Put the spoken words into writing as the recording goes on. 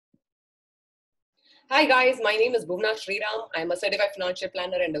Hi guys, my name is Bhuvna Sriram. I'm a certified financial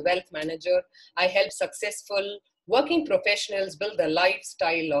planner and a wealth manager. I help successful working professionals build the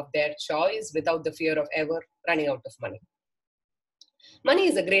lifestyle of their choice without the fear of ever running out of money. Money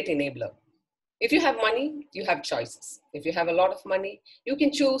is a great enabler. If you have money, you have choices. If you have a lot of money, you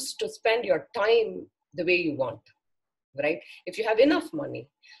can choose to spend your time the way you want, right? If you have enough money,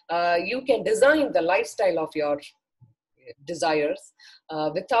 you can design the lifestyle of your desires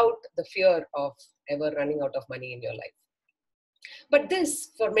without the fear of ever running out of money in your life. But this,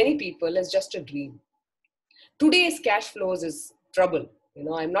 for many people, is just a dream. Today's cash flows is trouble.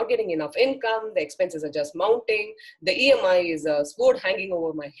 I'm not getting enough income, the expenses are just mounting, the EMI is a sword hanging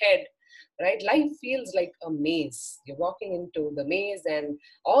over my head, right? Life feels like a maze. You're walking into the maze, and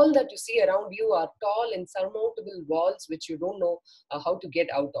all that you see around you are tall, insurmountable walls which you don't know how to get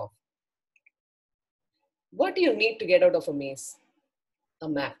out of. What do you need to get out of a maze? A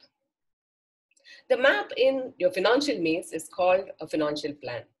map. The map in your financial maze is called a financial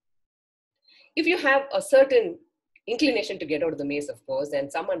plan. If you have a certain inclination to get out of the maze, of course,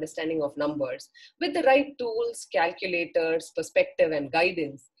 and some understanding of numbers, with the right tools, calculators, perspective, and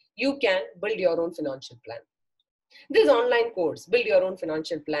guidance, you can build your own financial plan. This online course, Build Your Own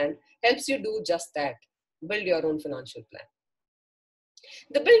Financial Plan, helps you do just that. Build your own financial plan.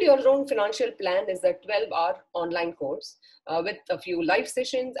 The Build Your Own Financial Plan is a 12-hour online course with a few live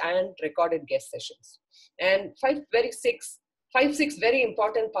sessions and recorded guest sessions. And five, six very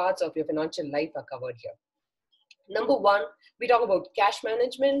important parts of your financial life are covered here. Number one, we talk about cash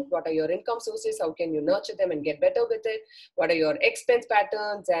management. What are your income sources? How can you nurture them and get better with it? What are your expense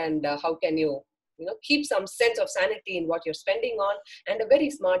patterns, and how can you keep some sense of sanity in what you're spending on, and a very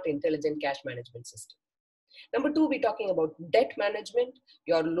smart, intelligent cash management system. Number two, we're talking about debt management,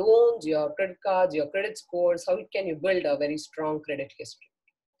 your loans, your credit cards, your credit scores. How can you build a very strong credit history?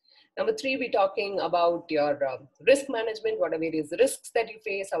 Number three, we're talking about your risk management. What are various risks that you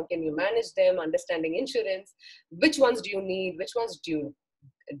face? How can you manage them? Understanding insurance. Which ones do you need? Which ones do you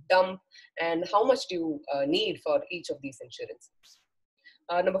dump? And how much do you need for each of these insurances?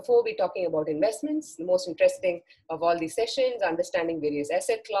 Number four, we're talking about investments. The most interesting of all these sessions, understanding various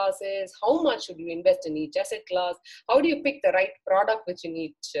asset classes. How much should you invest in each asset class? How do you pick the right product within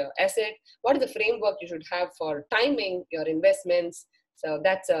each asset? What is the framework you should have for timing your investments? So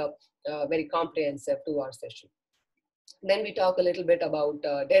that's a very comprehensive 2-hour session. Then we talk a little bit about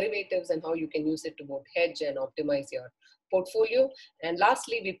derivatives and how you can use it to both hedge and optimize your portfolio. And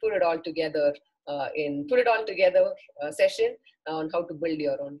lastly, we put it all together session on how to build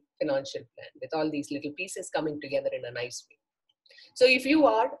your own financial plan with all these little pieces coming together in a nice way. So if you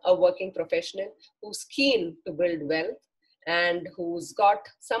are a working professional who's keen to build wealth and who's got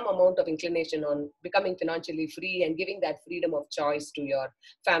some amount of inclination on becoming financially free and giving that freedom of choice to your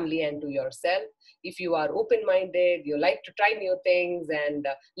family and to yourself, if you are open-minded, you like to try new things and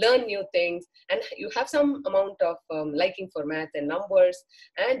learn new things, and you have some amount of liking for math and numbers,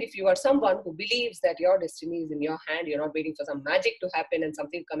 and if you are someone who believes that your destiny is in your hand, you're not waiting for some magic to happen and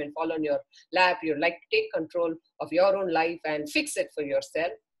something come and fall on your lap, you'd like to take control of your own life and fix it for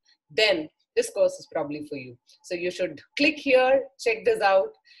yourself, then this course is probably for you. So you should click here, check this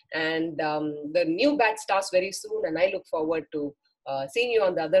out, and the new batch starts very soon, and I look forward to seeing you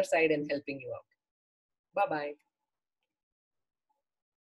on the other side and helping you out. Bye-bye.